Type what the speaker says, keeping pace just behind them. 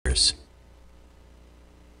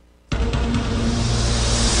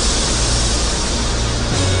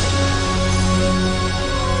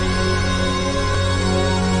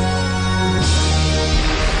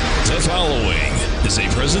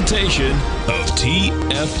presentation of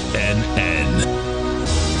TFNN.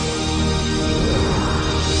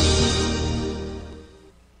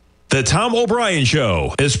 The Tom O'Brien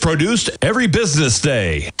Show is produced every business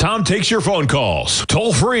day. Tom takes your phone calls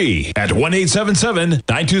toll free at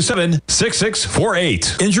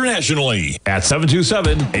 1-877-927-6648. Internationally at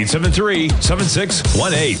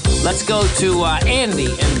 727-873-7618. Let's go to Andy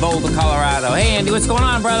in Boulder, Colorado. Hey, Andy, what's going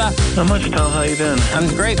on, brother? Not much, Tom. How you doing? I'm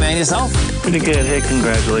great, man. Yourself? Pretty good. Hey,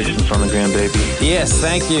 congratulations on the grandbaby. Yes,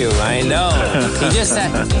 thank you. I know.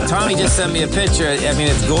 Tommy just sent me a picture. I mean,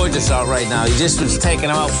 it's gorgeous out right now. He just was taking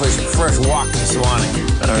him out for his first walk this morning.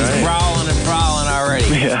 All right. He's growling and prowling already.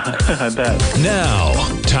 Yeah, I bet. Now,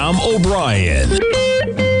 Tom O'Brien.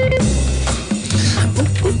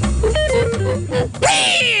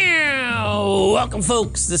 Welcome,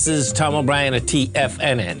 folks. This is Tom O'Brien at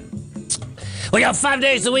TFNN. We go 5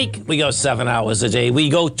 days a week. We go 7 hours a day.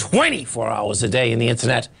 We go 24 hours a day in the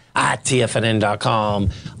internet at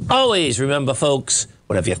TFNN.com. Always remember, folks,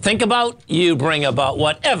 whatever you think about, you bring about.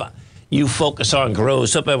 Whatever you focus on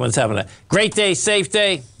grows. Hope everyone's having a great day, safe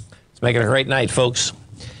day. Let's make it a great night, folks.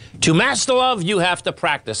 To master love, you have to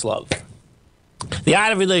practice love. The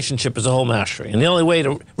art of relationship is a whole mastery, and the only way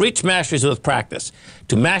to reach mastery is with practice.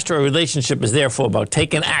 To master a relationship is therefore about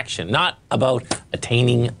taking action, not about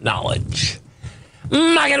attaining knowledge.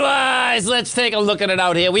 Market-wise, let's take a look at it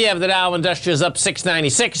out here. We have the Dow Industrials up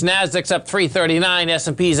 696, Nasdaq's up 339,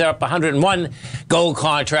 S&Ps are up 101, gold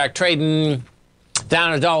contract trading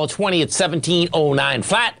down $1.20 at 17.09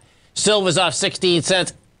 flat. Silver's off 16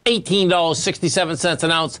 cents, $18.67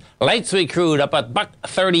 an ounce. Light sweet crude up at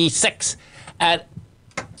 $1.36 at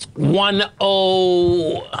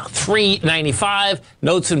 103.95.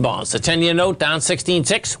 Notes and bonds. The 10-year note down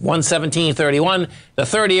 16.6, 117.31. The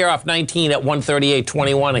 30-year off 19 at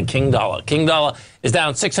 138.21. And King Dollar. King Dollar is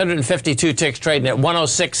down 652 ticks, trading at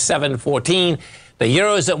 106.714. The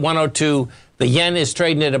euro is at 102. The yen is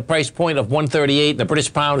trading at a price point of 138. The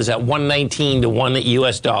British pound is at 119 to 1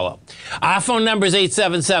 US dollar. Our phone number is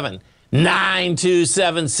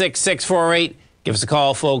 877-927-6648. Give us a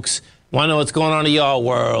call, folks. Want to know what's going on in your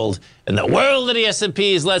world? In the world of the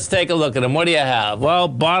S&Ps, let's take a look at them. What do you have? Well,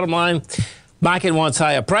 bottom line, market wants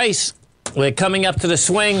higher price. We're coming up to the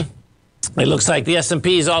swing. It looks like the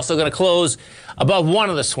S&P is also going to close above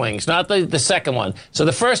one of the swings, not the second one. So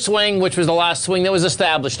the first swing, which was the last swing that was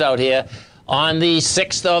established out here on the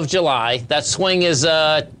 6th of July, that swing is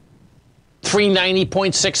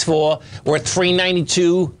 390.64. We're at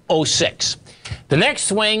 392.06. The next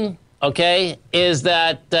swing, okay, is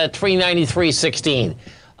that 393.16.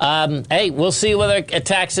 Hey, we'll see whether it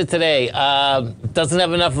attacks it today. Doesn't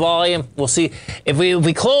have enough volume. We'll see. If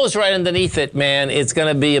we close right underneath it, man, it's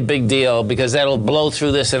going to be a big deal because that'll blow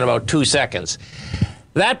through this in about 2 seconds.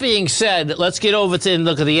 That being said, let's get over to and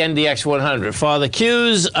look at the NDX 100. For the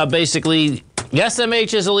Qs, basically, the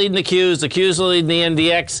SMHs are leading the Qs. The Qs are leading the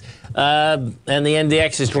NDX, and the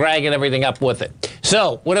NDX is dragging everything up with it.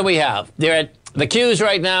 So, what do we have? They're at the Qs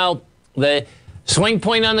right now. The swing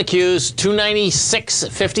point on the Qs,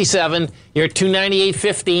 296.57. You're at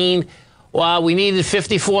 298.15. Well, we needed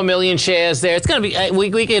 54 million shares there. It's going to be,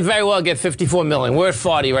 we could very well get 54 million. We're at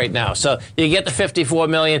 40 right now. So you get the 54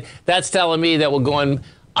 million. That's telling me that we're going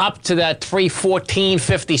up to that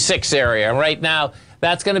 314.56 area. And right now,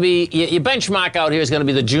 that's going to be, your benchmark out here is going to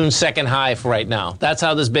be the June 2nd high for right now. That's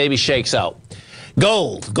how this baby shakes out.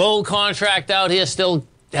 Gold contract out here still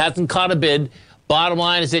hasn't caught a bid. Bottom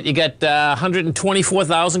line is that you got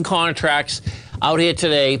 124,000 contracts out here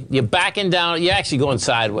today. You're backing down. You're actually going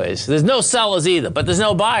sideways. There's no sellers either, but there's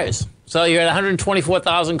no buyers. So you're at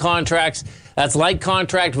 124,000 contracts. That's light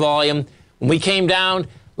contract volume. When we came down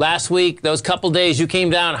last week, those couple days, you came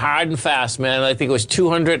down hard and fast, man. I think it was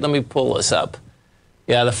 200. Let me pull this up.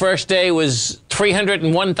 Yeah, the first day was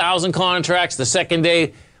 301,000 contracts. The second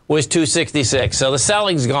day was 266. So the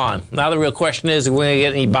selling's gone. Now the real question is, are we going to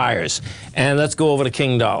get any buyers? And let's go over to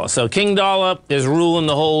King Dollar. So King Dollar is ruling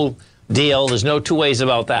the whole deal. There's no two ways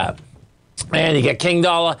about that. And you get King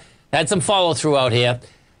Dollar. Had some follow through out here.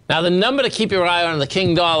 Now the number to keep your eye on the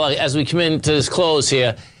King Dollar as we come into this close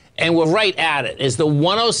here, and we're right at it, is the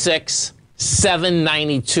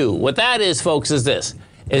 106.792. What that is, folks, is this.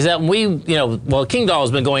 Is that King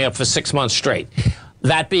Dollar's been going up for 6 months straight.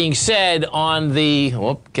 That being said, on the,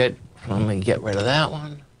 let me get rid of that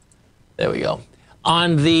one. There we go.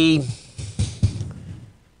 On the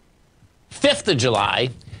 5th of July,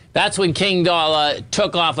 that's when King Dollar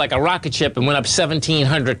took off like a rocket ship and went up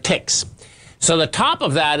 1,700 ticks. So the top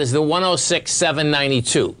of that is the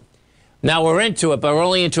 106.792. Now we're into it, but we're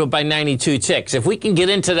only into it by 92 ticks. If we can get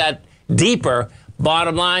into that deeper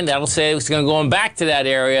Bottom line, that'll say it's going to go back to that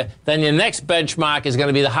area. Then your next benchmark is going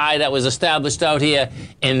to be the high that was established out here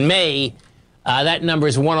in May. That number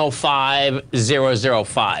is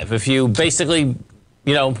 105.005. If you basically,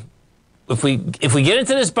 you know, if we get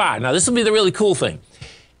into this bar, now this will be the really cool thing.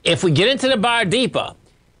 If we get into the bar deeper,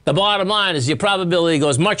 the bottom line is your probability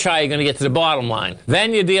goes much higher, you're going to get to the bottom line.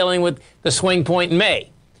 Then you're dealing with the swing point in May.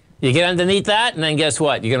 You get underneath that, and then guess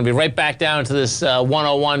what? You're going to be right back down to this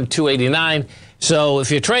 101.289. So if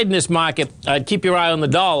you're trading this market, keep your eye on the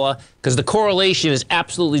dollar, because the correlation is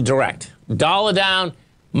absolutely direct. Dollar down,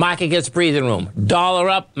 market gets breathing room. Dollar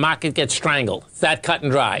up, market gets strangled. It's that cut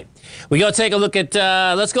and dry. We go take a look at,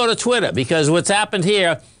 let's go to Twitter, because what's happened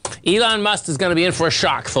here, Elon Musk is going to be in for a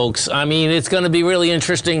shock, folks. I mean, it's going to be really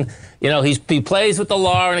interesting. You know, he plays with the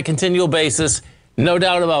law on a continual basis. No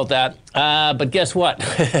doubt about that. But guess what?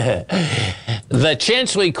 The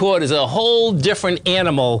Chancery Court is a whole different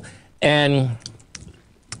animal. And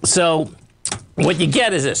so what you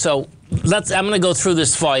get is this. So I'm going to go through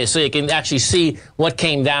this for you so you can actually see what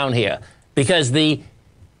came down here. Because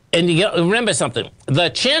remember something. The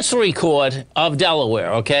Chancery Court of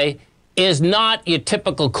Delaware, okay, is not your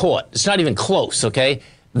typical court. It's not even close, okay?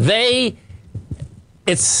 All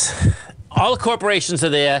the corporations are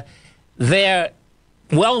there. They're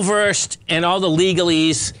well-versed in all the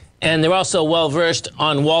legalese, and they're also well-versed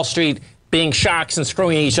on Wall Street being sharks and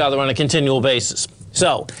screwing each other on a continual basis.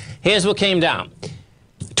 So here's what came down.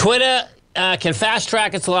 Twitter can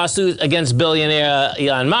fast-track its lawsuit against billionaire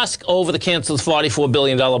Elon Musk over the canceled $44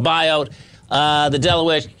 billion buyout. The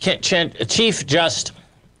Delaware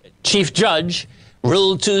Chief Judge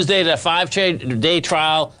ruled Tuesday that a 5-day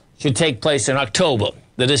trial should take place in October.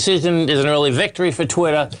 The decision is an early victory for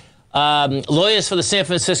Twitter. Lawyers for the San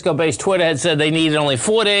Francisco-based Twitter had said they needed only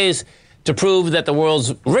 4 days to prove that the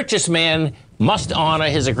world's richest man must honor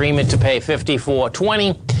his agreement to pay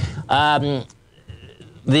 $54.20.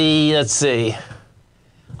 Let's see.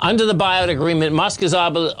 Under the buyout agreement, Musk is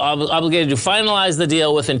obligated to finalize the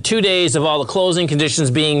deal within 2 days of all the closing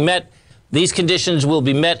conditions being met. These conditions will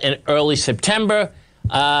be met in early September.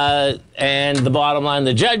 And the bottom line,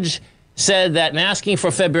 the judge said that in asking for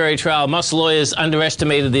a February trial, Musk's lawyers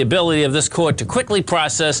underestimated the ability of this court to quickly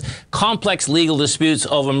process complex legal disputes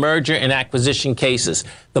over merger and acquisition cases.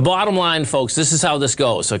 The bottom line, folks, this is how this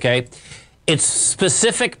goes, okay? It's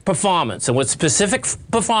specific performance. And what specific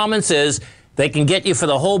performance is, they can get you for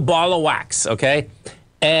the whole ball of wax, okay?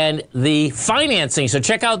 And the financing, so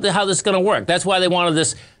check out how this is going to work. That's why they wanted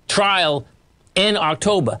this trial in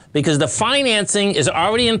October, because the financing is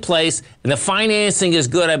already in place, and the financing is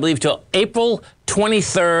good, I believe, till April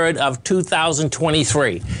 23rd of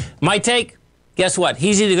 2023. My take, guess what?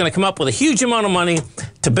 He's either going to come up with a huge amount of money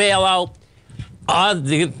to bail out, or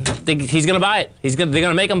he's going to buy it. They're going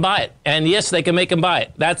to make him buy it. And yes, they can make him buy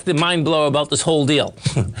it. That's the mind blower about this whole deal.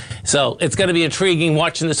 So it's going to be intriguing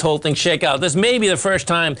watching this whole thing shake out. This may be the first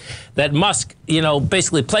time that Musk, you know,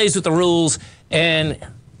 basically plays with the rules and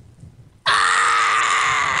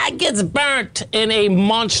gets burnt in a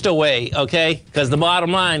monster way, okay? Because the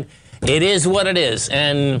bottom line, it is what it is.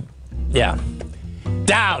 And yeah.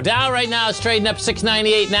 Dow right now is trading up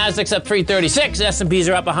 698, Nasdaq's up 336, S&Ps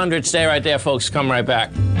are up 100. Stay right there, folks. Come right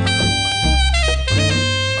back.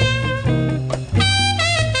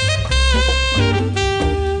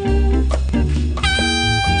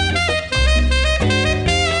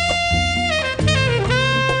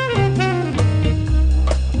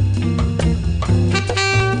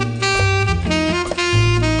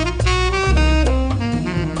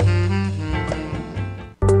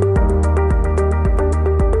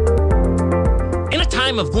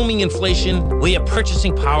 Of booming inflation, where your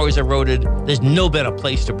purchasing power is eroded, there's no better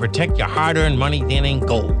place to protect your hard-earned money than in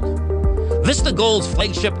gold. Vista Gold's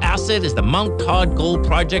flagship asset is the Mount Todd Gold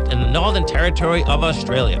Project in the Northern Territory of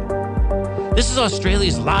Australia. This is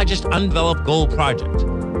Australia's largest undeveloped gold project.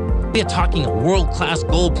 We are talking a world-class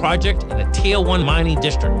gold project in a Tier 1 mining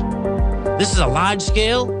district. This is a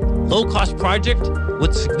large-scale, low-cost project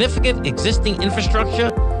with significant existing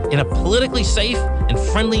infrastructure in a politically safe and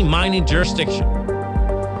friendly mining jurisdiction.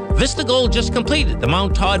 Vista Gold just completed the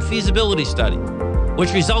Mount Todd feasibility study,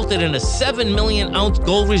 which resulted in a 7 million ounce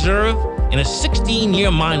gold reserve and a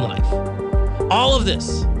 16-year mine life. All of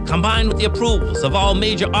this, combined with the approvals of all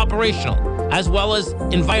major operational as well as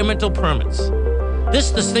environmental permits.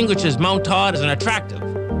 This distinguishes Mount Todd as an attractive,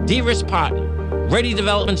 de-risk partner, ready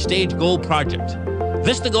development stage gold project.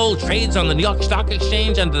 Vista Gold trades on the New York Stock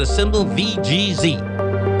Exchange under the symbol VGZ.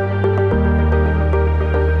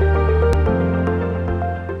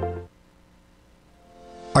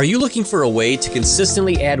 Are you looking for a way to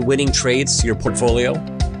consistently add winning trades to your portfolio?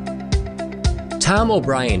 Tom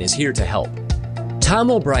O'Brien is here to help.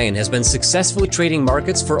 Tom O'Brien has been successfully trading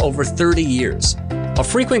markets for over 30 years. A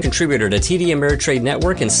frequent contributor to TD Ameritrade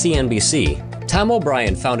Network and CNBC, Tom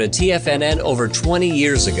O'Brien founded TFNN over 20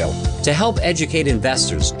 years ago to help educate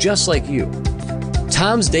investors just like you.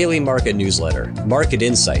 Tom's daily market newsletter, Market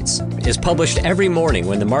Insights, is published every morning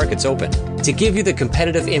when the markets open to give you the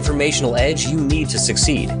competitive informational edge you need to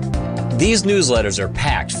succeed. These newsletters are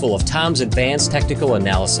packed full of Tom's advanced technical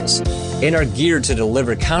analysis and are geared to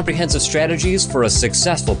deliver comprehensive strategies for a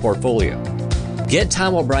successful portfolio. Get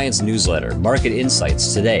Tom O'Brien's newsletter, Market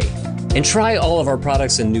Insights, today and try all of our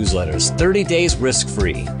products and newsletters 30 days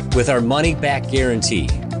risk-free with our money-back guarantee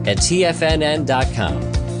at TFNN.com.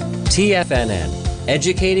 TFNN.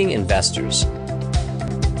 Educating investors.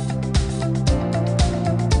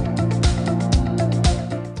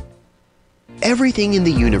 Everything in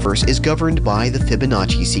the universe is governed by the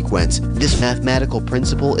Fibonacci sequence. This mathematical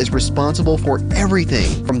principle is responsible for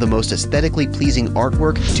everything from the most aesthetically pleasing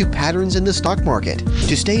artwork to patterns in the stock market.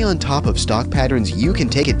 To stay on top of stock patterns you can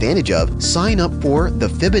take advantage of, sign up for the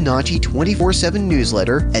Fibonacci 24/7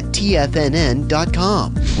 newsletter at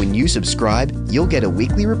TFNN.com. When you subscribe, you'll get a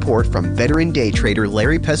weekly report from veteran day trader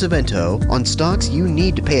Larry Pesavento on stocks you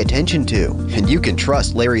need to pay attention to. And you can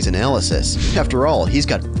trust Larry's analysis. After all, he's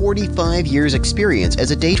got 45 years experience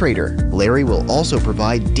as a day trader. Larry will also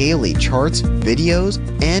provide daily charts, videos,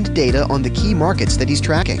 and data on the key markets that he's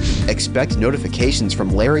tracking. Expect notifications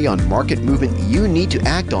from Larry on market movement you need to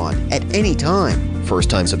act on at any time.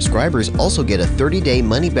 First-time subscribers also get a 30-day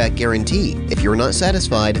money-back guarantee. If you're not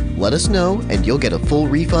satisfied, let us know and you'll get a full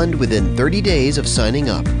refund within 30 days of signing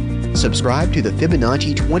up. Subscribe to the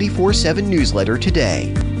Fibonacci 24/7 newsletter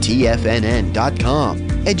today. TFNN.com.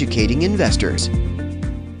 Educating investors.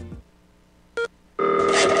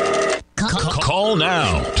 Call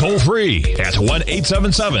now, toll free at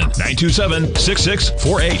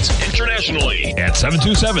 1-877-927-6648. Internationally at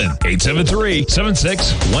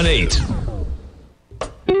 727-873-7618.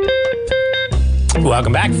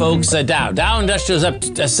 Welcome back, folks. Dow Industrial's up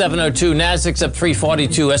 702, Nasdaq's up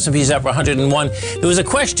 342, S&P's up 101. There was a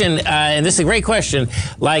question, and this is a great question,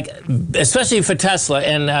 like, especially for Tesla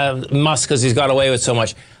and Musk, because he's got away with so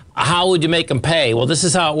much. How would you make them pay? Well, this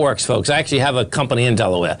is how it works, folks. I actually have a company in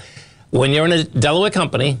Delaware. When you're in a Delaware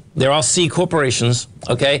company, they're all C corporations,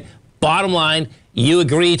 okay? Bottom line, you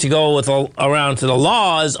agree to go with around to the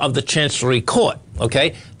laws of the Chancery Court,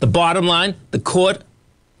 okay? The bottom line, the court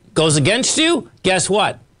goes against you, guess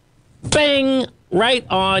what? Bang! Right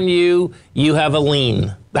on you, you have a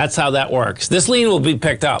lien. That's how that works. This lien will be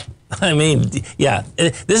picked up. I mean, yeah,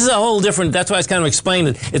 this is a whole different, that's why I was kind of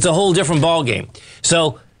explaining it. It's a whole different ballgame.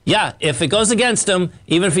 So, yeah, if it goes against him,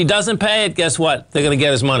 even if he doesn't pay it, guess what? They're going to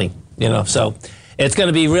get his money. You know, so it's going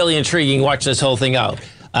to be really intriguing watching this whole thing out.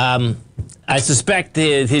 I suspect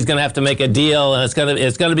he's going to have to make a deal, and it's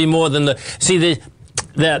going to be more than the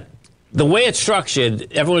way it's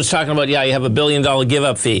structured. Everyone's talking about, yeah, you have $1 billion give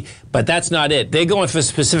up fee, but that's not it. They're going for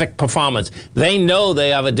specific performance. They know they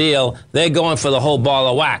have a deal. They're going for the whole ball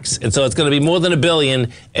of wax, and so it's going to be more than $1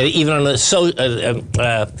 billion, even on a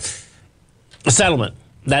settlement.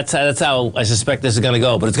 That's how I suspect this is going to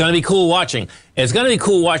go. But it's going to be cool watching. It's going to be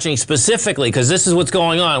cool watching specifically because this is what's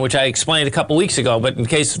going on, which I explained a couple weeks ago. But in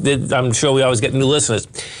case I'm sure we always get new listeners,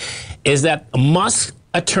 is that Musk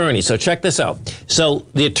attorney. So check this out. So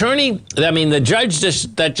the attorney, the judge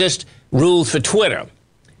that just ruled for Twitter,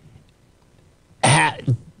 that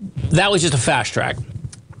was just a fast track,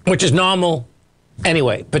 which is normal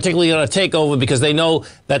anyway, particularly on a takeover because they know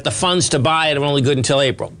that the funds to buy it are only good until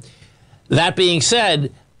April. That being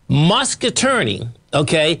said, Musk attorney,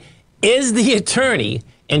 okay, is the attorney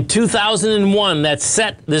in 2001 that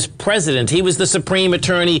set this president. He was the supreme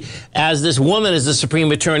attorney, as this woman is the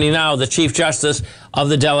supreme attorney now, the Chief Justice of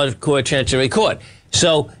the Delaware Chancery Court.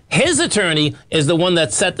 So his attorney is the one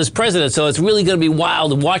that set this president. So it's really going to be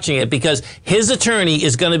wild watching it because his attorney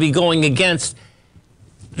is going to be going against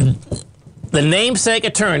the namesake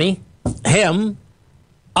attorney, him,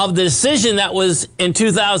 of the decision that was in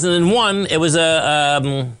 2001. It was I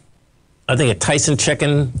think a Tyson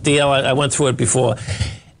chicken deal. I went through it before.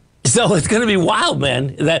 So it's going to be wild,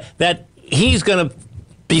 man, that he's going to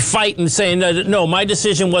be fighting, saying, no, my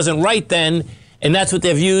decision wasn't right then, and that's what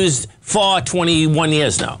they've used for 21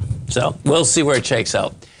 years now. So we'll see where it shakes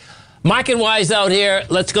out. Market-wise out here,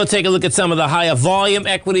 let's go take a look at some of the higher volume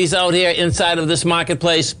equities out here inside of this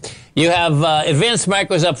marketplace. You have Advanced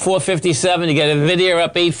Micros up 457. You got NVIDIA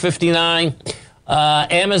up 859.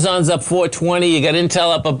 Amazon's up 420. You got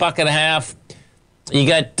Intel up $1.50. You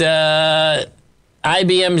got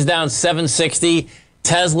IBM's down 760.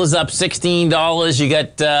 Tesla's up $16. You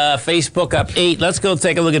got Facebook up 8. Let's go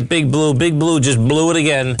take a look at Big Blue. Big Blue just blew it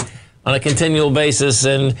again on a continual basis.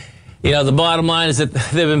 And, you know, the bottom line is that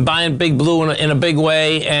they've been buying Big Blue in a big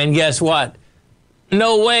way. And guess what?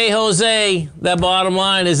 No way, Jose. That bottom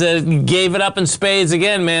line is that it gave it up in spades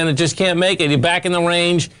again, man. It just can't make it. You're back in the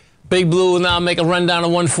range. Big Blue will now make a run down to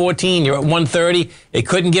 114. You're at 130. It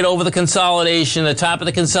couldn't get over the consolidation. The top of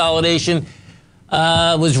the consolidation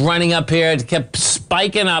was running up here. It kept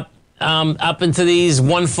spiking up into these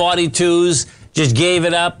 142s. Just gave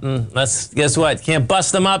it up. And guess what? Can't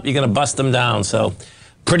bust them up. You're going to bust them down. So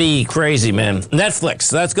pretty crazy, man.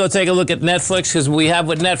 Netflix. Let's go take a look at Netflix, because we have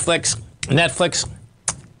with Netflix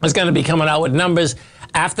is going to be coming out with numbers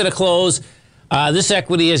after the close. This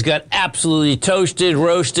equity has got absolutely toasted,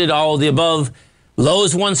 roasted, all of the above.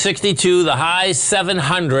 Lows 162, the highs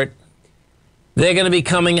 700. They're going to be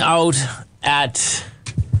coming out at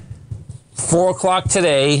 4 o'clock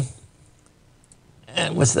today.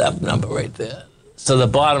 And what's that number right there? So the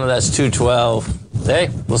bottom of that's 212. Okay,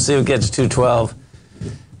 we'll see who gets 212.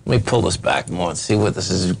 Let me pull this back more and see what this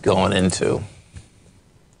is going into.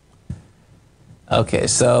 Okay,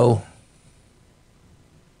 so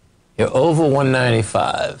you're over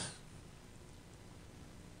 195.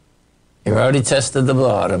 You already tested the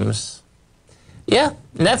bottoms. Yeah,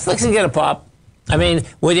 Netflix can get a pop. I mean,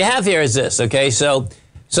 what you have here is this, okay? So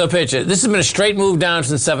picture, this has been a straight move down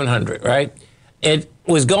since 700, right? It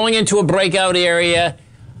was going into a breakout area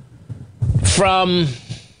from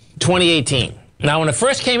 2018. Now, when it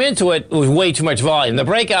first came into it, it was way too much volume. The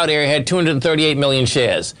breakout area had 238 million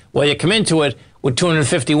shares. Well, you come into it with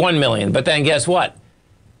 251 million, but then guess what?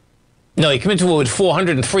 No, you come into it with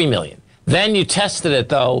 403 million. Then you tested it,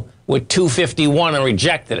 though, with 251 and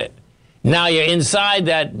rejected it. Now you're inside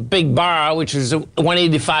that big bar, which is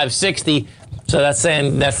 185.60. So that's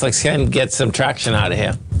saying Netflix can get some traction out of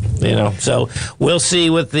here. You know, so we'll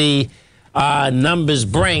see what the numbers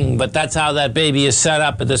bring, but that's how that baby is set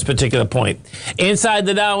up at this particular point. Inside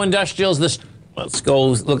the Dow Industrials, let's go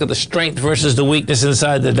look at the strength versus the weakness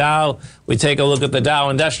inside the Dow. We take a look at the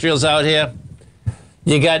Dow Industrials out here.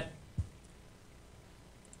 You got,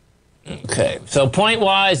 okay, so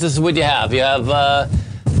point-wise, this is what you have. You have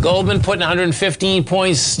Goldman putting 115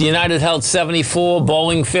 points, United held 74,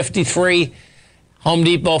 Boeing 53, Home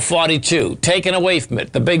Depot 42. Taken away from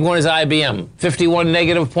it, the big one is IBM, 51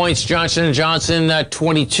 negative points, Johnson & Johnson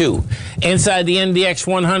 22. Inside the NDX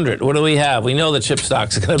 100, what do we have? We know the chip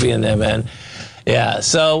stocks are going to be in there, man. Yeah,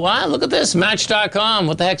 so look at this, Match.com.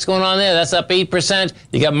 What the heck's going on there? That's up 8%.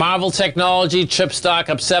 You got Marvel Technology, chip stock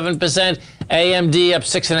up 7%, AMD up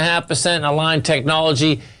 6.5%, and Align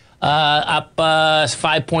Technology up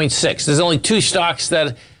 5.6. There's only 2 stocks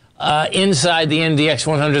that inside the NDX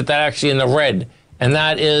 100 that are actually in the red, and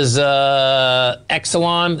that is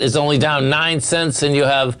Exelon is only down 9 cents, and you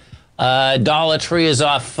have Dollar Tree is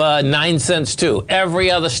off 9 cents too.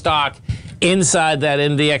 Every other stock inside that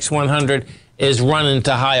NDX 100 is running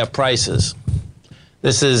to higher prices.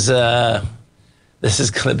 This is a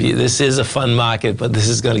fun market, but this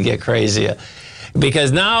is going to get crazier.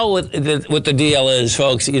 Because now what the deal is,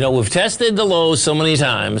 folks, you know, we've tested the lows so many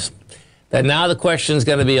times that now the question is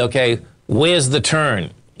going to be, okay, where's the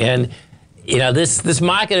turn? And, you know, this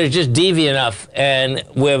market is just deviant enough, and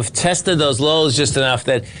we've tested those lows just enough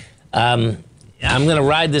that I'm going to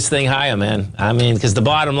ride this thing higher, man. I mean, because the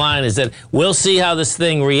bottom line is that we'll see how this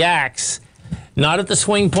thing reacts, not at the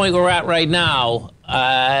swing point we're at right now,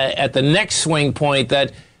 at the next swing point,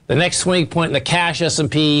 the next swing point in the cash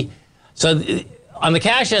S&P. So on the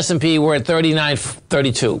cash S&P, we're at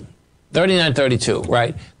 39.32. 39.32,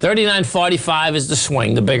 right? 39.45 is the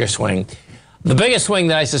swing, the bigger swing. The biggest swing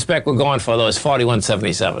that I suspect we're going for, though, is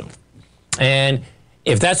 41.77. And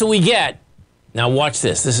if that's what we get, now watch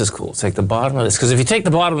this. This is cool. Take the bottom of this. Because if you take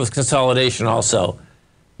the bottom of this consolidation also,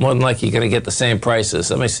 more than likely you're going to get the same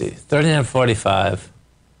prices. Let me see. 39.45.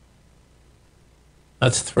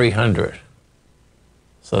 That's 300.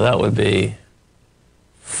 So that would be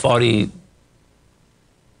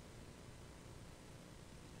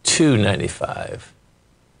 42.95.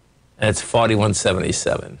 And it's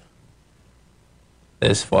 41.77.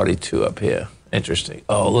 There's 42 up here. Interesting.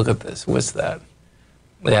 Oh, look at this. What's that?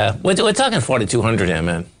 Yeah, we're talking 4,200 here,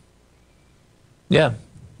 man. Yeah,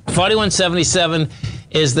 41.77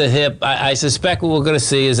 is the hip. I suspect what we're going to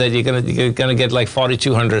see is that you're going to get like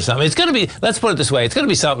 4,200 or something. It's going to be. Let's put it this way. It's going to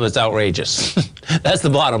be something that's outrageous. That's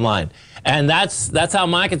the bottom line, and that's how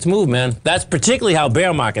markets move, man. That's particularly how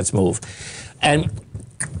bear markets move. And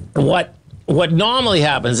what what normally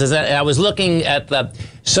happens is that I was looking at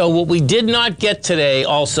so what we did not get today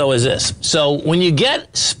also is this. So when you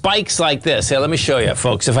get spikes like this, here, let me show you,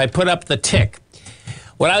 folks. If I put up the tick,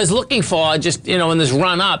 what I was looking for, just, in this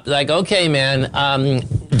run up, like, okay, man,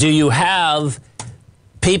 do you have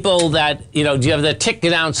people that, do you have the tick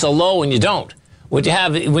down so low and you don't? What you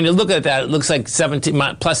have, when you look at that, it looks like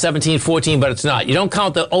 17, plus 17, 14, but it's not. You don't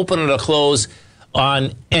count the open or the close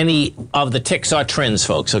on any of the ticks or trends,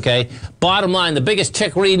 folks, okay? Bottom line, the biggest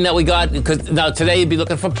tick reading that we got, because now today you'd be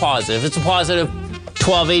looking for positive. It's a positive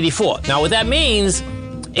 1284. Now, what that means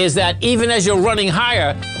is that even as you're running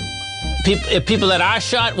higher, people that are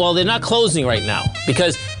short, well, they're not closing right now,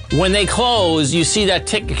 because when they close, you see that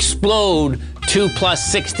tick explode 2 plus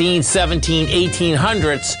 16, 17,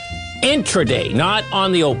 1800s intraday, not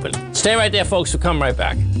on the open. Stay right there, folks. We'll come right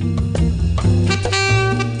back.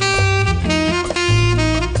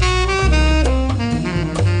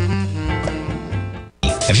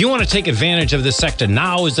 If you want to take advantage of this sector,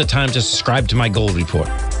 now is the time to subscribe to my Gold Report.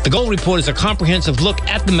 The Gold Report is a comprehensive look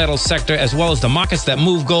at the metals sector as well as the markets that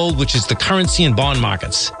move gold, which is the currency and bond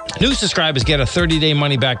markets. New subscribers get a 30-day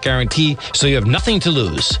money-back guarantee, so you have nothing to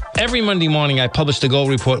lose. Every Monday morning, I publish the Gold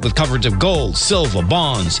Report with coverage of gold, silver,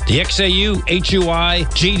 bonds, the XAU, HUI,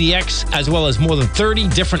 GDX, as well as more than 30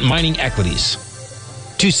 different mining equities.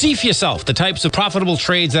 To see for yourself the types of profitable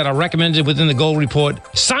trades that are recommended within the Gold Report,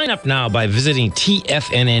 sign up now by visiting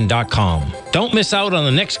TFNN.com. Don't miss out on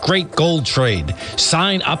the next great gold trade.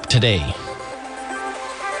 Sign up today.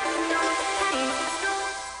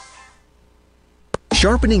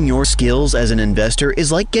 Sharpening your skills as an investor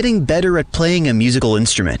is like getting better at playing a musical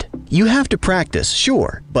instrument. You have to practice,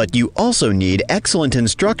 sure, but you also need excellent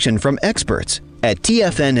instruction from experts. At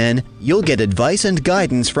TFNN, you'll get advice and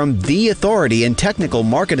guidance from the authority in technical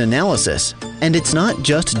market analysis. And it's not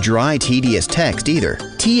just dry, tedious text either.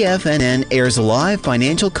 TFNN airs live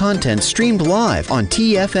financial content streamed live on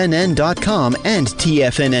TFNN.com and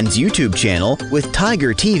TFNN's YouTube channel with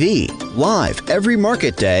Tiger TV, live every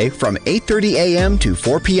market day from 8:30 a.m. to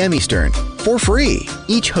 4 p.m. Eastern, for free.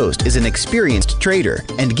 Each host is an experienced trader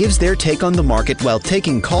and gives their take on the market while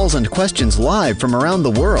taking calls and questions live from around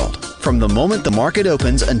the world. From the moment the market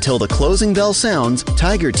opens until the closing bell sounds,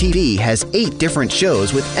 Tiger TV has 8 different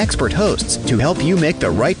shows with expert hosts to help you make the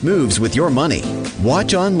right moves with your money.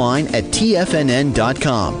 Watch online at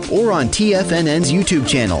TFNN.com or on TFNN's YouTube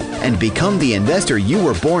channel and become the investor you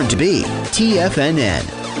were born to be.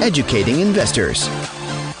 TFNN, educating investors.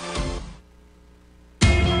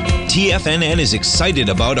 TFNN is excited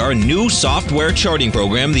about our new software charting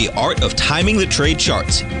program, The Art of Timing the Trade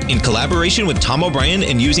Charts. In collaboration with Tom O'Brien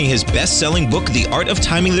and using his best-selling book, The Art of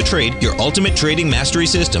Timing the Trade, Your Ultimate Trading Mastery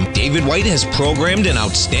System, David White has programmed an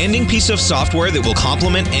outstanding piece of software that will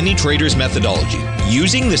complement any trader's methodology.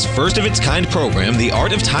 Using this first-of-its-kind program, The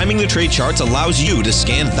Art of Timing the Trade Charts allows you to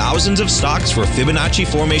scan thousands of stocks for Fibonacci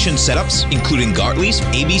formation setups, including Gartley's,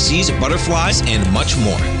 ABC's, butterflies, and much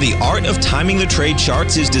more. The Art of Timing the Trade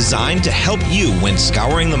Charts is designed to help you when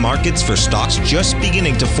scouring the markets for stocks just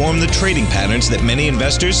beginning to form the trading patterns that many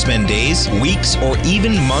investors spend days, weeks, or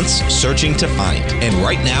even months searching to find. And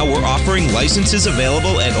right now, we're offering licenses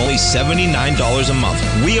available at only $79 a month.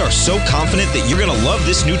 We are so confident that you're going to love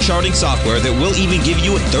this new charting software that will even give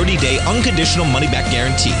you a 30-day unconditional money-back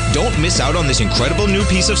guarantee. Don't miss out on this incredible new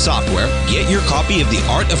piece of software. Get your copy of The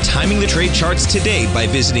Art of Timing the Trade Charts today by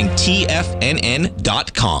visiting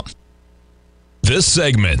TFNN.com. This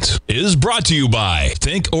segment is brought to you by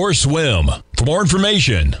Thinkorswim. For more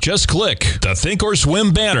information, just click the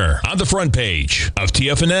Thinkorswim banner on the front page of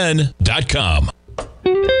TFNN.com.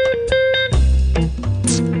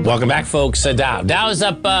 Welcome back, folks. Dow is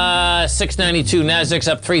up 692, Nasdaq's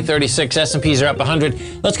up 336, S&Ps are up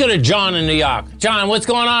 100. Let's go to John in New York. John, what's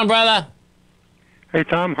going on, brother? Hey,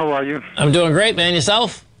 Tom, how are you? I'm doing great, man.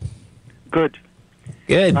 Yourself? Good.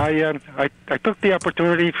 Good. I took the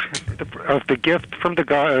opportunity of the gift from the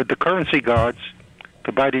currency gods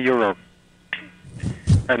to buy the euro,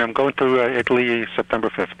 and I'm going to Italy September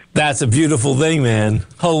 5th. That's a beautiful thing, man.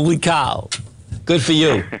 Holy cow. Good for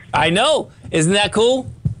you. I know. Isn't that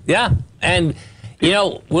cool? Yeah. And,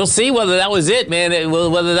 we'll see whether that was it, man.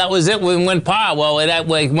 Whether that was it when it went par. Well, it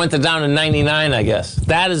went down to 99, I guess.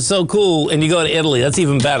 That is so cool. And you go to Italy. That's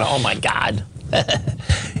even better. Oh, my God.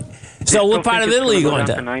 So what part of Italy are you going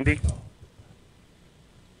to? 90?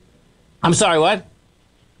 I'm sorry, what?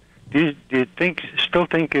 Do you still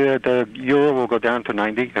think the euro will go down to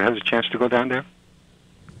 90? It has a chance to go down there?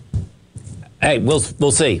 Hey, we'll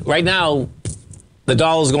see. Right now, the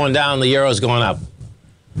dollar's going down, the euro's going up.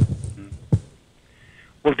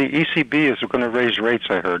 Well, the ECB is going to raise rates,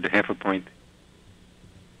 I heard, half a point.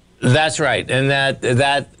 That's right, and that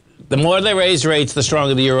the more they raise rates, the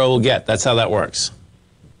stronger the euro will get. That's how that works.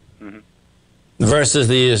 Versus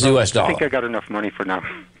the U.S. dollar. I think I got enough money for now.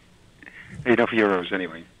 Enough euros,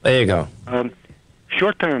 anyway. There you go.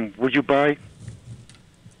 Short term, would you buy?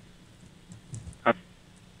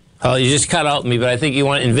 Oh, you just cut out me, but I think you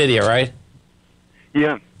want NVIDIA, right?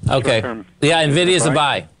 Yeah. Okay. Yeah, NVIDIA's a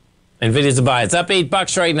buy. NVIDIA's a buy. It's up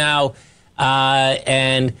 $8 right now,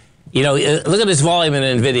 and you know, look at this volume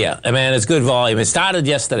in NVIDIA. Man, it's good volume. It started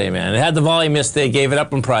yesterday, man. It had the volume yesterday, gave it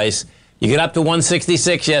up in price. You get up to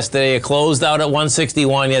 166 yesterday. It closed out at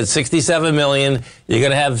 161. You had 67 million. You're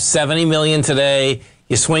going to have 70 million today.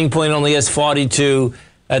 Your swing point only has 42.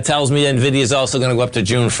 That tells me NVIDIA is also going to go up to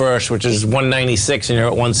June 1st, which is 196, and you're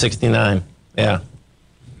at 169. Yeah.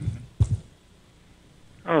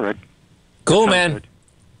 All right. Cool, man. Good.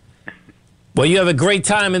 Well, you have a great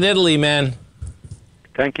time in Italy, man.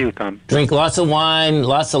 Thank you, Tom. Drink lots of wine,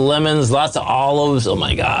 lots of lemons, lots of olives. Oh,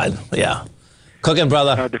 my God. Yeah. Cooking,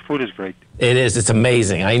 brother. The food is great. It is. It's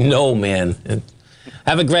amazing. I know, man.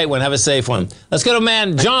 Have a great one. Have a safe one. Let's go to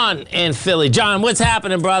man John in Philly. John, what's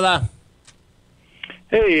happening, brother?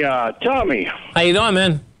 Hey, Tommy. How you doing,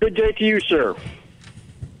 man? Good day to you, sir.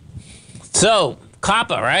 So,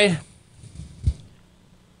 copper, right?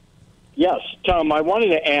 Yes, Tom, I wanted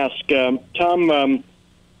to ask, Tom,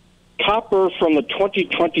 copper from the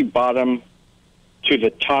 2020 bottom to the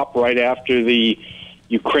top right after the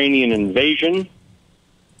Ukrainian invasion,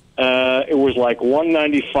 it was like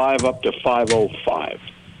 195 up to 505.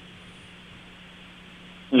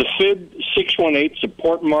 The Fib 618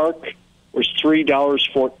 support mark was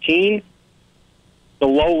 $3.14. The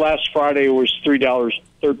low last Friday was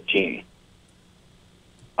 $3.13.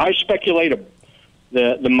 I speculate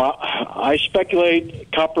I speculate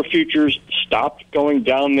copper futures stopped going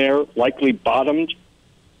down there, likely bottomed,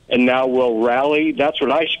 and now will rally. That's what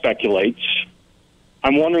I speculate.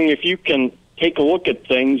 I'm wondering if you can take a look at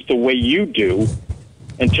things the way you do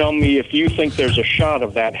and tell me if you think there's a shot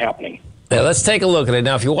of that happening. Yeah, let's take a look at it.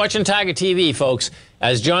 Now, if you're watching Tiger TV, folks,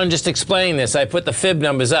 as John just explained this, I put the fib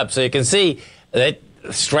numbers up so you can see that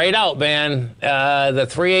straight out, man, the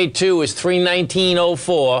 382 is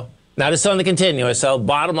 319.04. Now, this is on the continuous, so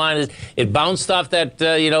bottom line is it bounced off that,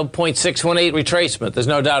 0.618 retracement. There's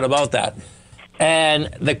no doubt about that. And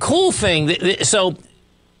the cool thing, here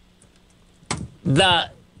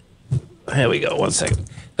we go, 1 second.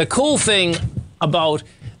 The cool thing about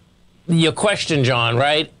your question, John,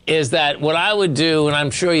 right, is that what I would do, and I'm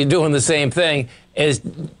sure you're doing the same thing, is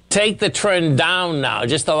take the trend down now,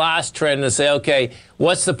 just the last trend, and say, okay,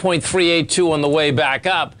 what's the 0.382 on the way back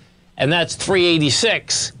up? And that's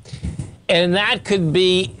 386. And that could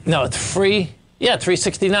be,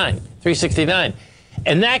 369. 369.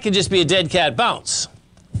 And that could just be a dead cat bounce.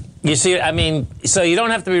 You see, I mean, so you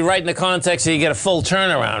don't have to be right in the context so you get a full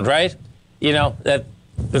turnaround, right? You know, that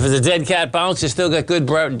if it's a dead cat bounce, you still got good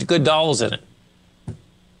dollars in it.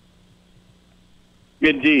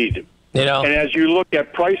 Indeed. You know, and as you look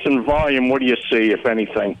at price and volume, what do you see, if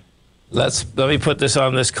anything? Let me put this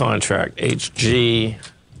on this contract. HG,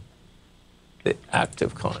 the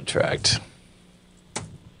active contract.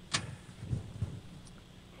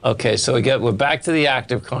 Okay, so we're back to the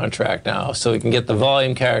active contract now, so we can get the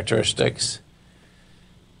volume characteristics.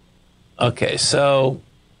 Okay, so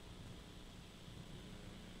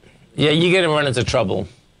yeah, you're going to run into trouble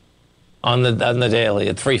on the daily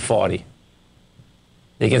at 340.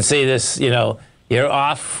 You can see this, you're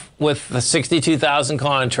off with the 62,000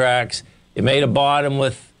 contracts. You made a bottom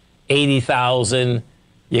with 80,000.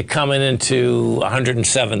 You're coming into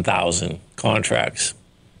 107,000 contracts.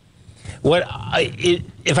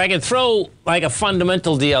 If I could throw like a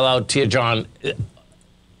fundamental deal out to you, John,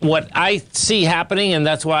 what I see happening, and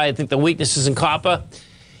that's why I think the weaknesses in copper,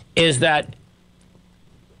 is that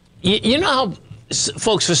you know how,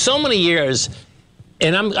 folks, for so many years,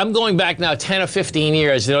 and I'm going back now 10 or 15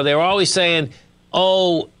 years, they were always saying,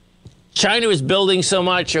 oh, China is building so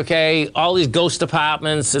much, okay, all these ghost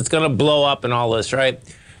apartments, it's going to blow up and all this, right?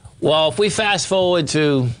 Well, if we fast forward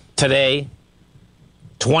to today,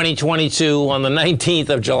 2022, on the 19th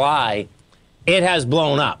of July, it has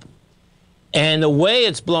blown up. And the way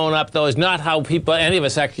it's blown up, though, is not how any of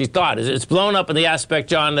us actually thought. It's blown up in the aspect,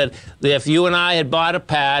 John, that if you and I had bought a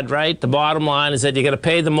pad, right, the bottom line is that you're going to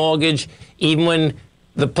pay the mortgage even when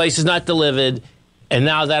the place is not delivered, and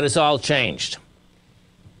now that has all changed.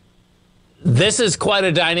 This is quite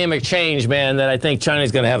a dynamic change, man, that I think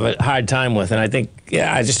China's going to have a hard time with. And I think,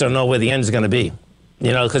 I just don't know where the end is going to be.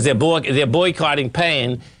 Because they're boycotting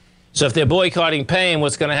paying. So if they're boycotting paying,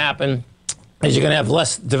 what's going to happen is you're going to have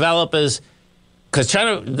less developers. Because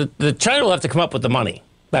China will have to come up with the money.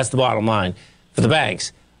 That's the bottom line for the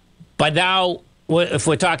banks. But now, if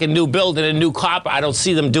we're talking new building and new copper, I don't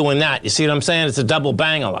see them doing that. You see what I'm saying? It's a double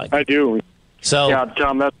banger like. I do. So, yeah,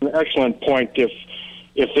 Tom, that's an excellent point.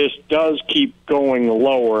 If this does keep going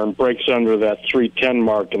lower and breaks under that 310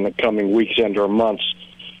 mark in the coming weeks and or months,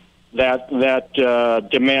 that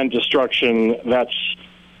demand destruction,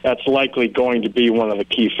 that's likely going to be one of the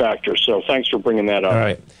key factors. So thanks for bringing that up. All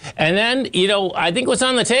right. And then, I think what's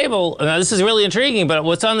on the table, now this is really intriguing, but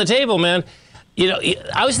what's on the table, man,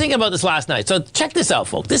 I was thinking about this last night. So check this out,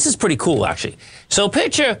 folks. This is pretty cool, actually. So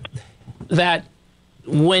picture that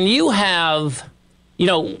when you have,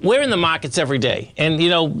 we're in the markets every day. And,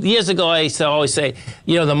 years ago, I used to always say,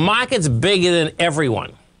 the market's bigger than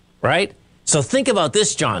everyone, right? So think about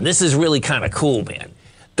this, John. This is really kind of cool, man.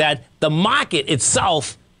 That the market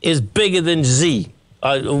itself is bigger than Z.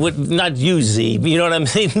 Not you, Z. You know what I'm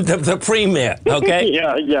saying? The premier, okay?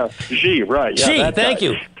 yeah. G, right. Yeah, G, thank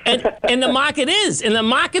you. And the market is. And the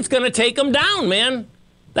market's going to take them down, man.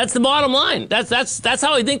 That's the bottom line. That's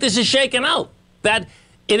how I think this is shaking out. That,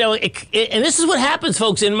 and this is what happens,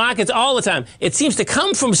 folks, in markets all the time. It seems to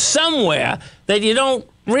come from somewhere that you don't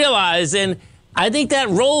realize. And I think that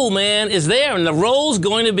role, man, is there. And the role's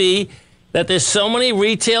going to be that there's so many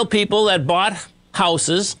retail people that bought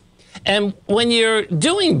houses. And when you're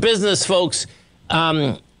doing business, folks,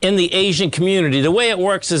 in the Asian community, the way it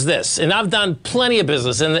works is this. And I've done plenty of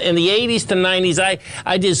business. In the 80s to 90s,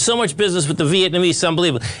 I did so much business with the Vietnamese, it's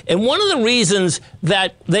unbelievable. And one of the reasons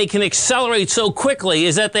that they can accelerate so quickly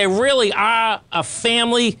is that they really are a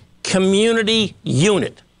family community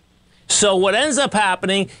unit. So what ends up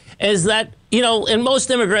happening is that, and most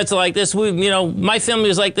immigrants are like this. My family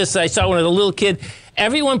was like this. I saw when I was a little kid.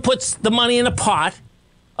 Everyone puts the money in a pot,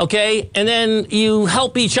 okay, and then you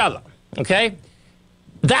help each other, okay?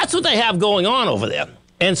 That's what they have going on over there.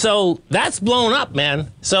 And so that's blown up,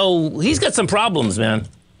 man. So he's got some problems, man.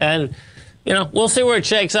 And, we'll see where it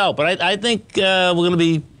shakes out. But I think we're going to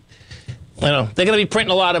be, they're going to be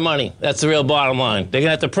printing a lot of money. That's the real bottom line. They're going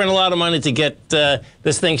to have to print a lot of money to get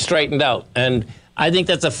this thing straightened out. And I think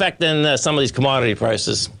that's affecting some of these commodity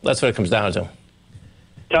prices. That's what it comes down to.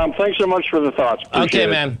 Tom, thanks so much for the thoughts. Appreciate it.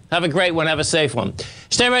 Man. Have a great one. Have a safe one.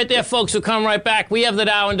 Stay right there, folks. We'll come right back. We have the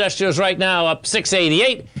Dow Industrials right now up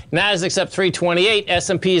 688. Nasdaq's up 328.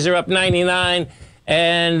 S&Ps are up 99.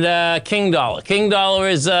 And King Dollar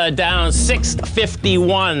is down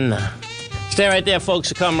 651. Stay right there,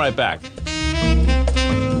 folks. We'll come right back.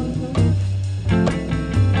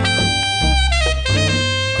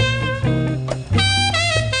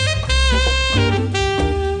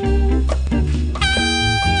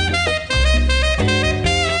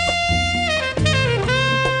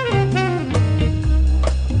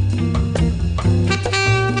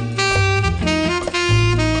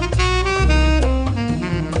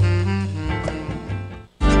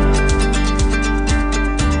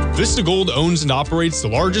 Vista Gold owns and operates the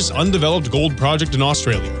largest undeveloped gold project in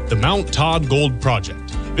Australia, the Mount Todd Gold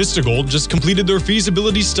Project. Vista Gold just completed their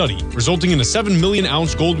feasibility study, resulting in a 7 million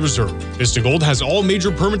ounce gold reserve. Vista Gold has all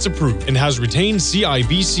major permits approved and has retained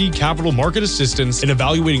CIBC capital market assistance in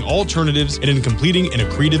evaluating alternatives and in completing an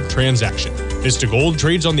accretive transaction. Vista Gold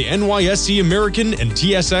trades on the NYSE American and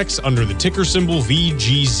TSX under the ticker symbol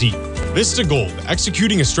VGZ. Vista Gold,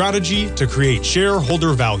 executing a strategy to create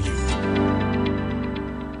shareholder value.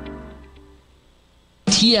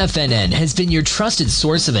 TFNN has been your trusted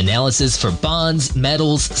source of analysis for bonds,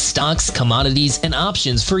 metals, stocks, commodities, and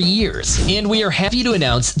options for years. And we are happy to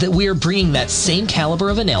announce that we are bringing that same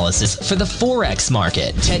caliber of analysis for the Forex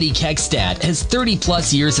market. Teddy Keckstad has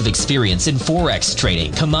 30-plus years of experience in Forex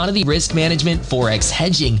trading, commodity risk management, Forex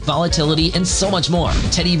hedging, volatility, and so much more.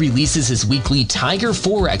 Teddy releases his weekly Tiger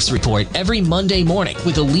Forex report every Monday morning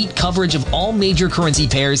with elite coverage of all major currency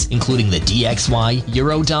pairs, including the DXY,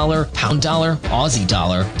 Euro dollar, Pound dollar, Aussie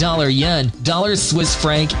dollar, dollar yen, dollar Swiss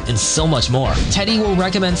franc, and so much more. Teddy will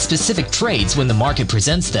recommend specific trades when the market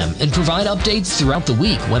presents them and provide updates throughout the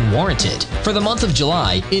week when warranted. For the month of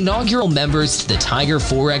July, inaugural members to the Tiger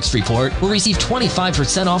Forex Report will receive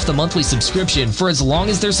 25% off the monthly subscription for as long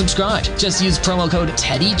as they're subscribed. Just use promo code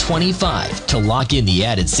TEDDY25 to lock in the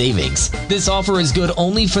added savings. This offer is good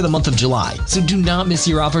only for the month of July, so do not miss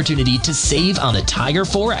your opportunity to save on the Tiger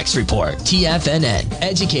Forex Report. TFNN,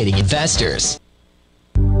 educating investors.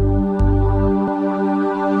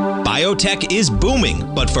 Biotech is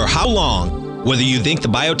booming, but for how long? Whether you think the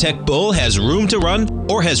biotech bull has room to run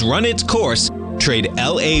or has run its course, trade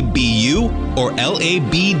LABU or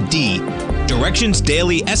LABD. Direction's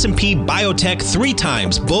daily S&P Biotech 3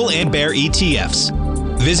 times bull and bear ETFs.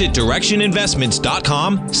 Visit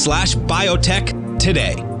directioninvestments.com/biotech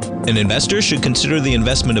today. An investor should consider the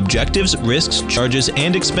investment objectives, risks, charges,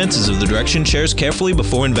 and expenses of the direction shares carefully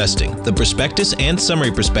before investing. The prospectus and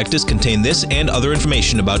summary prospectus contain this and other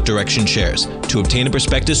information about direction shares. To obtain a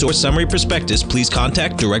prospectus or summary prospectus, please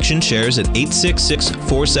contact Direction Shares at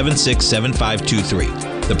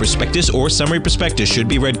 866-476-7523. The prospectus or summary prospectus should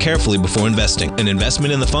be read carefully before investing. An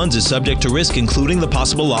investment in the funds is subject to risk, including the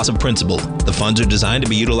possible loss of principal. The funds are designed to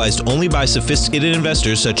be utilized only by sophisticated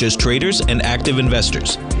investors such as traders and active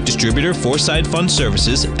investors. Distributor Foreside Fund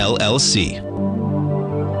Services, LLC.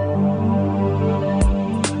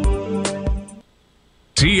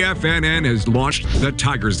 TFNN has launched the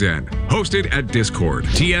Tiger's Den. Hosted at Discord,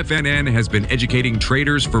 TFNN has been educating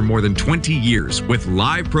traders for more than 20 years with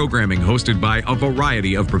live programming hosted by a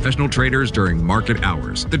variety of professional traders during market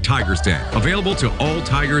hours. The Tiger's Den, available to all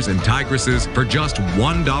tigers and tigresses for just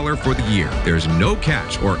 $1 for the year. There's no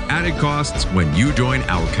catch or added costs when you join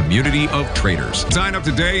our community of traders. Sign up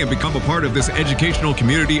today and become a part of this educational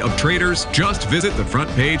community of traders. Just visit the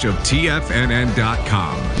front page of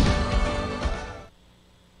TFNN.com.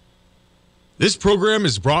 This program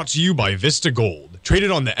is brought to you by Vista Gold,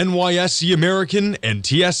 traded on the NYSE American and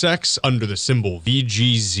TSX under the symbol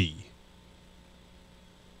VGZ.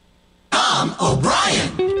 Tom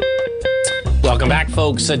O'Brien. Welcome back,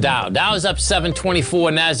 folks. Dow is up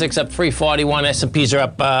 724, Nasdaq's up 341, S&Ps are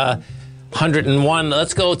up 101.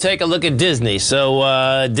 Let's go take a look at Disney.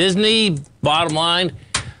 So Disney, bottom line,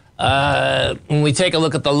 when we take a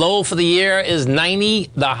look at the low for the year is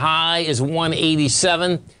 90, the high is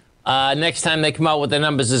 187. Next time they come out with their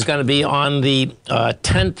numbers is going to be on the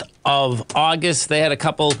 10th of August. They had a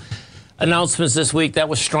couple announcements this week that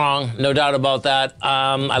was strong, no doubt about that.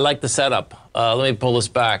 I like the setup. Let me pull this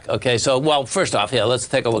back. Okay, so, well, first off, here, let's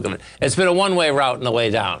take a look at it. It's been a one-way route on the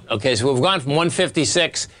way down. Okay, so we've gone from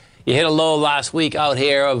 156. You hit a low last week out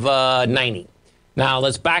here of 90. Now,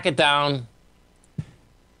 let's back it down.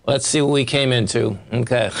 Let's see what we came into.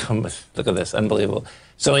 Okay, look at this, unbelievable.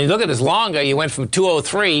 So when you look at this longer, you went from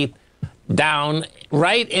 203 down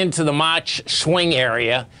right into the March swing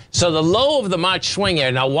area. So the low of the March swing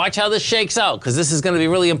area, now watch how this shakes out, because this is going to be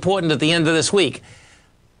really important at the end of this week.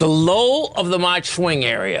 The low of the March swing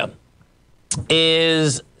area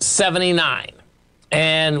is 79,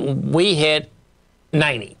 and we hit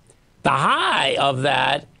 90. The high of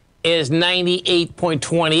that is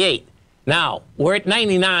 98.28. Now, we're at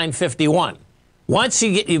 99.51. Once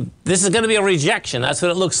you get, this is going to be a rejection. That's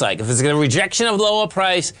what it looks like. If it's a rejection of lower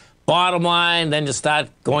price, bottom line, then just start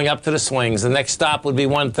going up to the swings. The next stop would be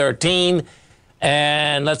 113.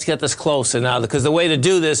 And let's get this closer now, because the way to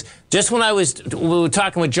do this, just when we were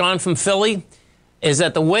talking with John from Philly, is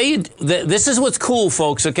that the way this is what's cool,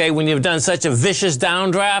 folks, okay, when you've done such a vicious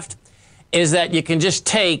downdraft, is that you can just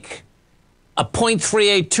take a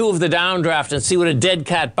 0.382 of the downdraft and see what a dead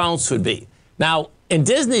cat bounce would be. Now, in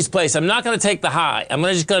Disney's place, I'm not going to take the high. I'm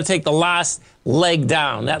just going to take the last leg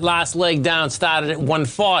down. That last leg down started at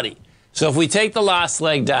 140. So if we take the last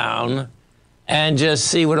leg down and just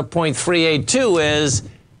see what a 0.382 is,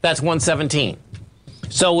 that's 117.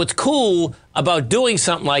 So what's cool about doing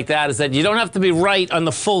something like that is that you don't have to be right on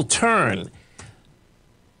the full turn.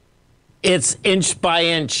 It's inch by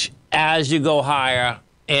inch as you go higher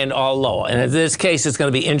and all lower. And in this case, it's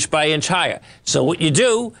going to be inch by inch higher. So what you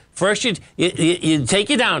do, first you take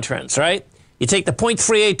your downtrends, right? You take the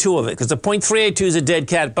 0.382 of it, because the 0.382 is a dead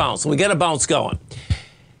cat bounce. We get a bounce going.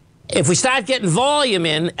 If we start getting volume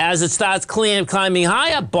in as it starts climbing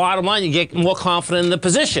higher, bottom line, you get more confident in the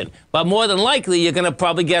position. But more than likely, you're going to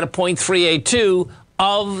probably get a 0.382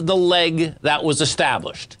 of the leg that was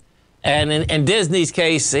established. And in Disney's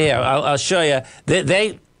case, here, I'll show you.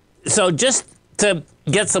 So just to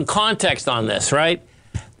get some context on this, right,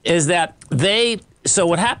 is that so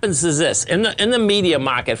what happens is this. In the media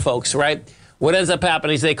market, folks, right, what ends up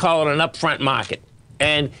happening is they call it an upfront market.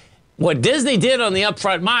 And what Disney did on the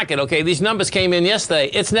upfront market, okay, these numbers came in yesterday,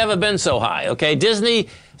 it's never been so high, okay? Disney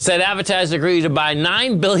said advertisers agreed to buy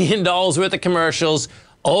 $9 billion worth of commercials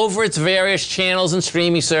over its various channels and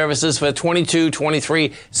streaming services for the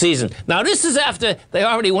 22-23 season. Now, this is after they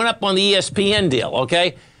already went up on the ESPN deal,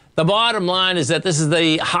 okay? The bottom line is that this is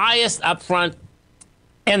the highest upfront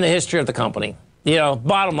in the history of the company. You know,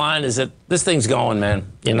 bottom line is that this thing's going,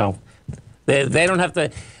 man. You know, they don't have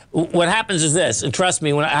to. What happens is this, and trust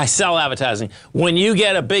me, when I sell advertising, when you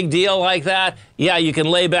get a big deal like that, yeah, you can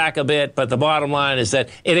lay back a bit, but the bottom line is that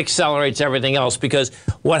it accelerates everything else, because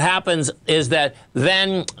what happens is that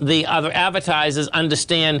then the other advertisers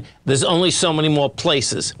understand there's only so many more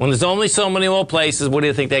places. When there's only so many more places, what do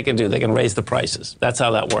you think they can do? They can raise the prices. That's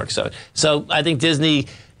how that works. So I think Disney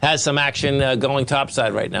has some action going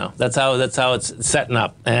topside right now. That's how it's setting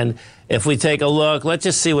up. And if we take a look, let's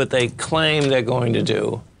just see what they claim they're going to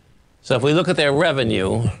do. So if we look at their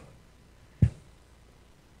revenue,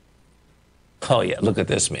 oh yeah, look at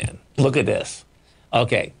this, man. Look at this.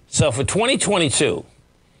 Okay, so for 2022,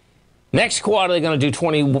 next quarter they're going to do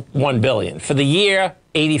 $21 billion. For the year,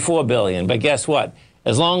 $84 billion. But guess what?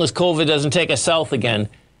 As long as COVID doesn't take us south again,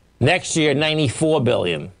 next year, $94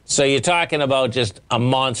 billion. So you're talking about just a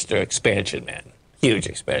monster expansion, man. Huge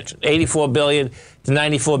expansion. $84 billion to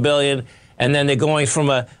 $94 billion. And then they're going from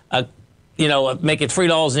making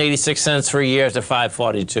 $3.86 for a year to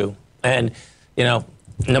 $5.42. And,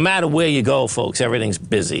 no matter where you go, folks, everything's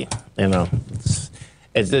busy.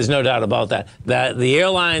 There's no doubt about that. The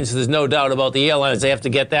airlines, there's no doubt about the airlines. They have to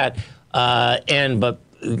get that. But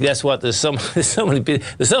guess what? There's so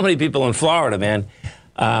many people in Florida, man.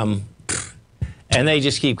 And they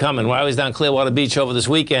just keep coming. Well, I was down Clearwater Beach over this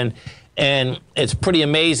weekend, and it's pretty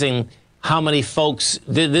amazing how many folks,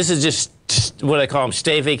 this is just what I call them,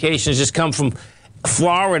 stay vacations, just come from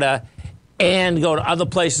Florida and go to other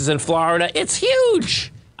places in Florida. It's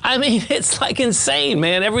huge. I mean, it's like insane,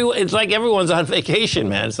 man. It's like everyone's on vacation,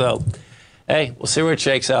 man. So, hey, we'll see where it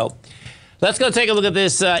shakes out. Let's go take a look at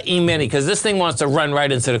this E-mini, because this thing wants to run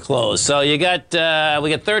right into the close. So we got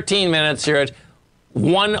 13 minutes here at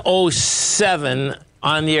 1:07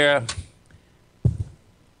 on your.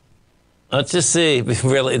 Let's just see.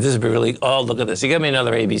 Really, this would be really. Oh, look at this. You got me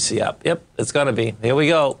another ABC up. Yep, it's gonna be. Here we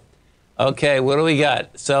go. Okay, what do we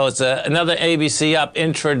got? So it's another ABC up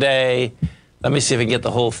intraday. Let me see if I can get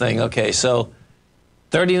the whole thing. Okay, so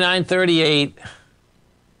 39.38.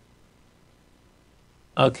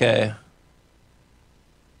 Okay.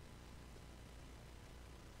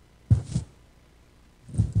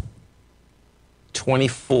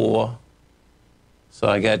 $24. So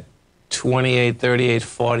I got 28, 38,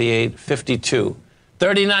 48, 52.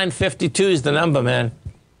 39.52 is the number, man.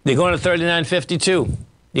 You're going to 39.52.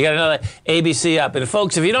 You got another ABC up. And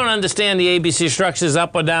folks, if you don't understand the ABC structures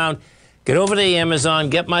up or down, get over to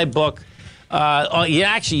Amazon, get my book.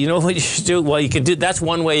 You know what you should do? Well, you can do. That's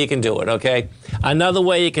one way you can do it, okay? Another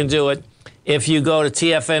way you can do it, if you go to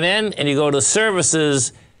TFNN and you go to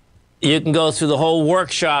services, you can go through the whole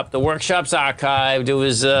workshop. The workshop's archived. It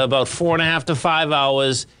was about 4.5 to 5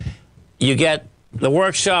 hours. You get the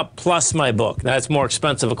workshop plus my book. Now, it's more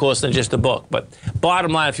expensive, of course, than just the book. But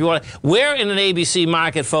bottom line, if you want, we're in an ABC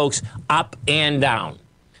market, folks, up and down.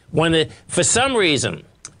 For some reason,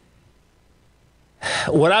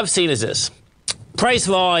 what I've seen is this. Price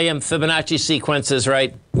volume, Fibonacci sequences,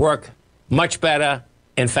 right, work much better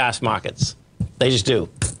in fast markets. They just do.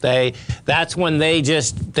 That's when they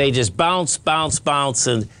just bounce,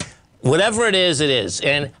 and whatever it is.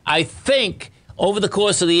 And I think over the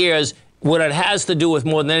course of the years, what it has to do with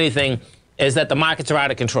more than anything is that the markets are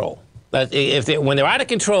out of control. When they're out of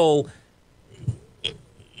control,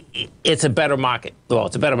 it's a better market. Well,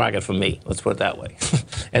 it's a better market for me. Let's put it that way.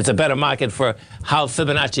 It's a better market for how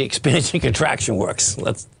Fibonacci expansion contraction works.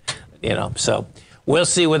 So we'll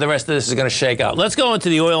see where the rest of this is going to shake out. Let's go into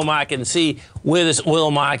the oil market and see where this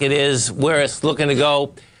oil market is, where it's looking to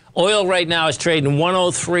go. Oil right now is trading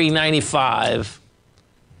 103.95.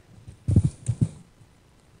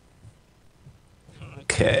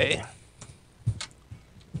 Okay.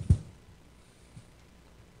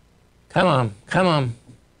 Come on.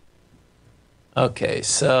 Okay,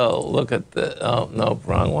 so look at the, oh, no,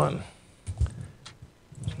 wrong one.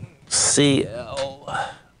 CL,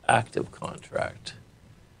 active contract.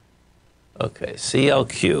 Okay,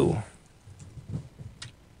 CLQ.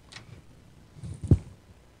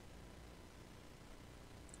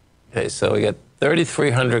 Okay, so we got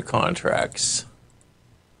 3,300 contracts.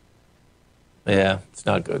 Yeah, it's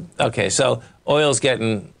not good. Okay, so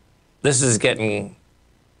this is getting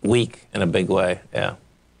weak in a big way, yeah.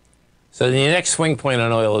 So the next swing point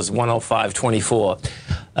on oil is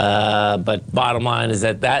 105.24. But bottom line is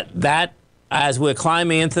that as we're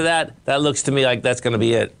climbing into that looks to me like that's going to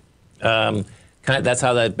be it. That's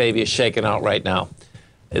how that baby is shaking out right now.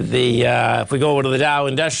 If we go over to the Dow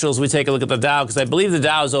Industrials, we take a look at the Dow, because I believe the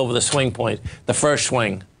Dow is over the swing point, the first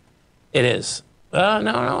swing. It is.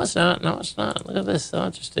 No, it's not. No, it's not. Look at this. So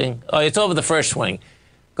interesting. Oh, it's over the first swing.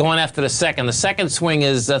 Going after the second. The second swing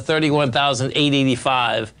is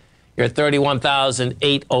 31,885. You're at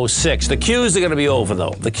 31,806. The Qs are going to be over,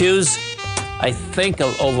 though. The Qs, I think,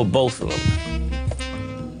 are over both of them.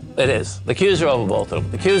 It is. The Qs are over both of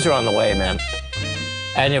them. The Qs are on the way, man.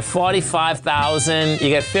 And you're 45,000. You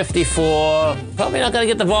get 54. Probably not going to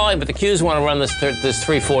get the volume, but the Qs want to run this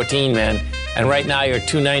 314, man. And right now you're at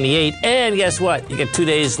 298. And guess what? You get 2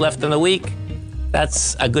 days left in the week.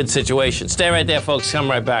 That's a good situation. Stay right there, folks. Come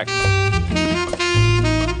right back.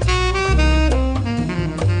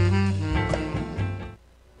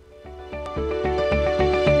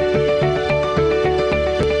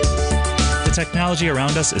 The technology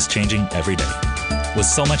around us is changing every day. With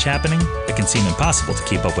so much happening, it can seem impossible to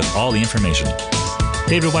keep up with all the information.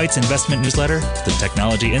 David White's investment newsletter, The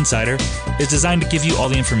Technology Insider, is designed to give you all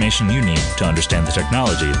the information you need to understand the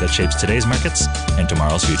technology that shapes today's markets and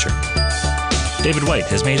tomorrow's future. David White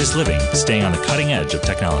has made his living staying on the cutting edge of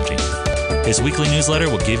technology. His weekly newsletter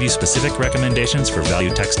will give you specific recommendations for value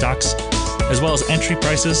tech stocks, as well as entry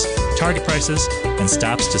prices, target prices, and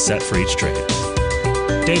stops to set for each trade.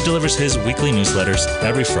 Dave delivers his weekly newsletters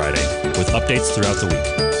every Friday with updates throughout the week.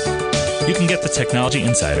 You can get the Technology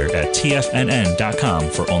Insider at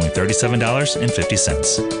TFNN.com for only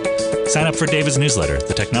 $37.50. Sign up for David's newsletter,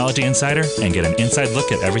 The Technology Insider, and get an inside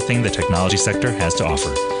look at everything the technology sector has to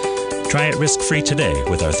offer. Try it risk-free today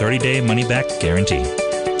with our 30-day money-back guarantee.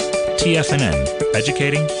 TFNN,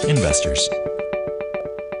 educating investors.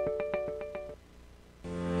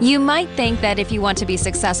 You might think that if you want to be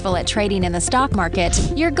successful at trading in the stock market,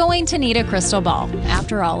 you're going to need a crystal ball.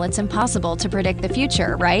 After all, it's impossible to predict the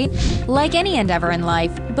future, right? Like any endeavor in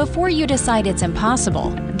life, before you decide it's impossible,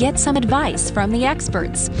 get some advice from the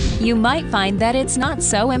experts. You might find that it's not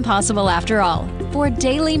so impossible after all. For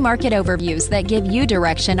daily market overviews that give you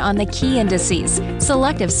direction on the key indices,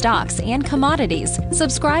 selective stocks, and commodities,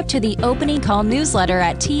 subscribe to the Opening Call newsletter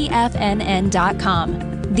at TFNN.com.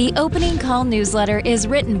 The Opening Call newsletter is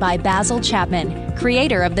written by Basil Chapman,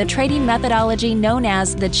 creator of the trading methodology known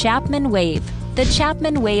as the Chapman Wave. The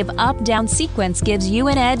Chapman Wave up-down sequence gives you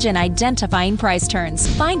an edge in identifying price turns,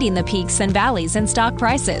 finding the peaks and valleys in stock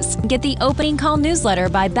prices. Get the Opening Call newsletter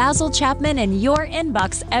by Basil Chapman in your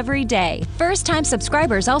inbox every day. First-time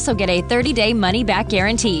subscribers also get a 30-day money-back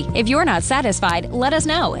guarantee. If you're not satisfied, let us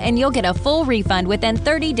know, and you'll get a full refund within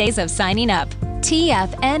 30 days of signing up.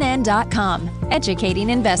 TFNN.com, educating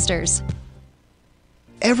investors.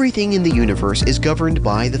 Everything in the universe is governed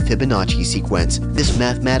by the Fibonacci sequence. This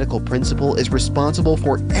mathematical principle is responsible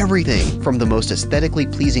for everything from the most aesthetically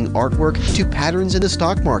pleasing artwork to patterns in the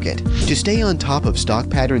stock market. To stay on top of stock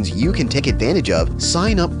patterns you can take advantage of,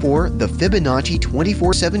 sign up for the Fibonacci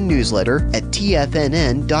 24/7 newsletter at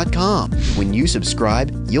TFNN.com. When you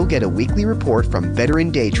subscribe, you'll get a weekly report from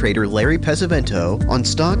veteran day trader Larry Pesavento on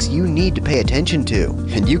stocks you need to pay attention to.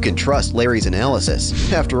 And you can trust Larry's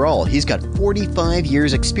analysis. After all, he's got 45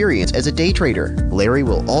 years experience as a day trader. Larry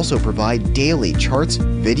will also provide daily charts,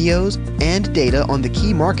 videos, and data on the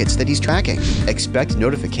key markets that he's tracking. Expect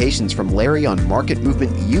notifications from Larry on market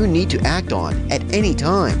movement you need to act on at any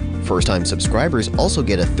time. First-time subscribers also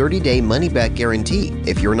get a 30-day money-back guarantee.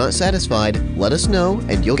 If you're not satisfied, let us know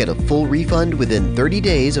and you'll get a full refund within 30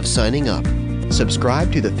 days of signing up.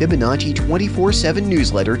 Subscribe to the Fibonacci 24/7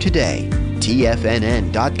 newsletter today.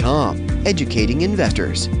 TFNN.com, educating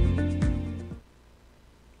investors.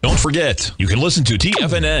 Don't forget, you can listen to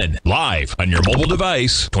TFNN live on your mobile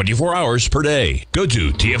device 24 hours per day. Go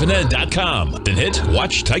to TFNN.com, then hit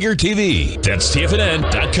Watch Tiger TV. That's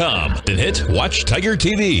TFNN.com, then hit Watch Tiger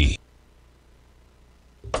TV.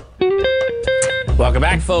 Welcome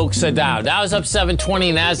back, folks. Dow's up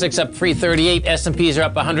 720, Nasdaq's up 338, S&Ps are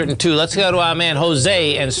up 102. Let's go to our man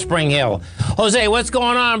Jose in Spring Hill. Jose, what's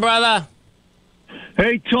going on, brother?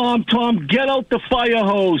 Hey, Tom, get out the fire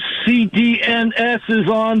hose. CDNS is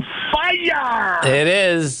on fire. It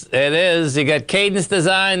is. You got Cadence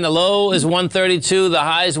Design. The low is 132. The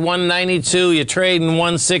high is 192. You're trading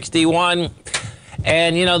 161.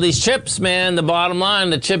 And, you know, these chips, man, the bottom line,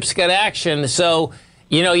 the chips got action. So,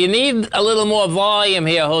 you know, you need a little more volume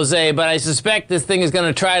here, Jose, but I suspect this thing is going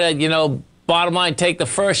to try to, you know, bottom line, take the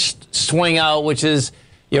first swing out, which is,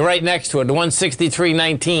 you're right next to it,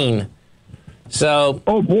 163.19. So,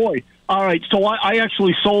 oh boy! All right, so I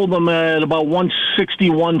actually sold them at about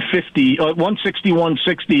 161.50,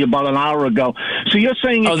 161.60 about an hour ago. So you're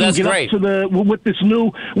saying you can get up to the with this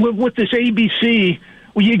ABC?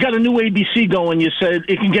 Well, you got a new ABC going. You said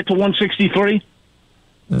it can get to 163.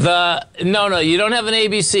 No, you don't have an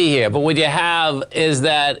ABC here. But what you have is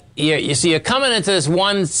that you're coming into this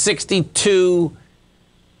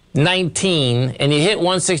 162.19 and you hit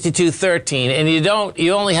 162.13 and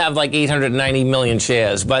you only have like 890 million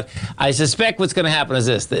shares. But I suspect what's going to happen is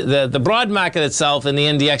this: the broad market itself and the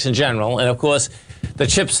NDX in general, and of course the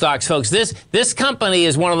chip stocks, folks. This company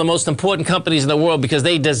is one of the most important companies in the world because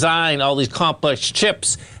they design all these complex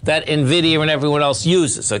chips that NVIDIA and everyone else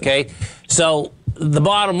uses. Okay, so the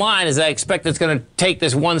bottom line is I expect it's going to take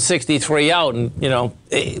this 163 out, and you know,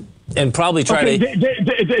 and probably try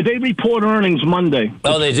to. They report earnings Monday.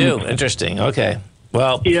 Oh, they do. Interesting. Okay.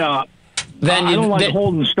 Well. Yeah. Then I don't like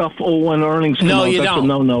holding stuff when earnings come out. No, you That's don't. a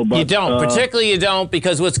no-no. But, you don't. Particularly you don't,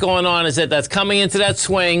 because what's going on is that's coming into that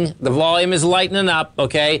swing. The volume is lightening up,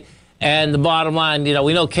 okay? And the bottom line, we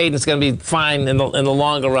know cadence is going to be fine in the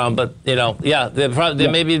longer run, but, they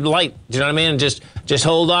may be light. Do you know what I mean? And just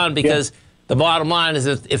hold on, because the bottom line is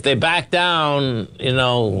if they back down,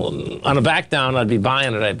 on a back down, I'd be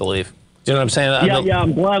buying it, I believe. Do you know what I'm saying? Yeah,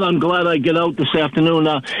 I'm glad I get out this afternoon.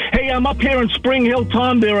 Hey, I'm up here in Spring Hill,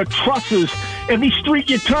 Tom. There are trusses. Every street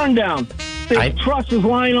you turn down, there's trusses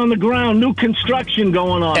lying on the ground. New construction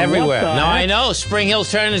going on. Everywhere. No, I know. Spring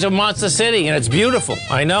Hill's turning into a monster city, and it's beautiful.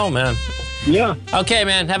 I know, man. Yeah. Okay,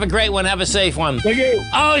 man. Have a great one. Have a safe one. Thank you.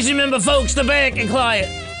 Always remember, folks, the bank and client.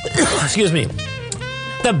 Excuse me.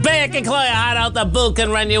 The bank and client hideout, the bull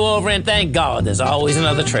can run you over, and thank God there's always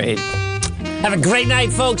another trade. Have a great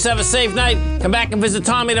night, folks. Have a safe night. Come back and visit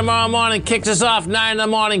Tommy tomorrow morning. Kicks us off 9 in the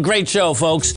morning. Great show, folks.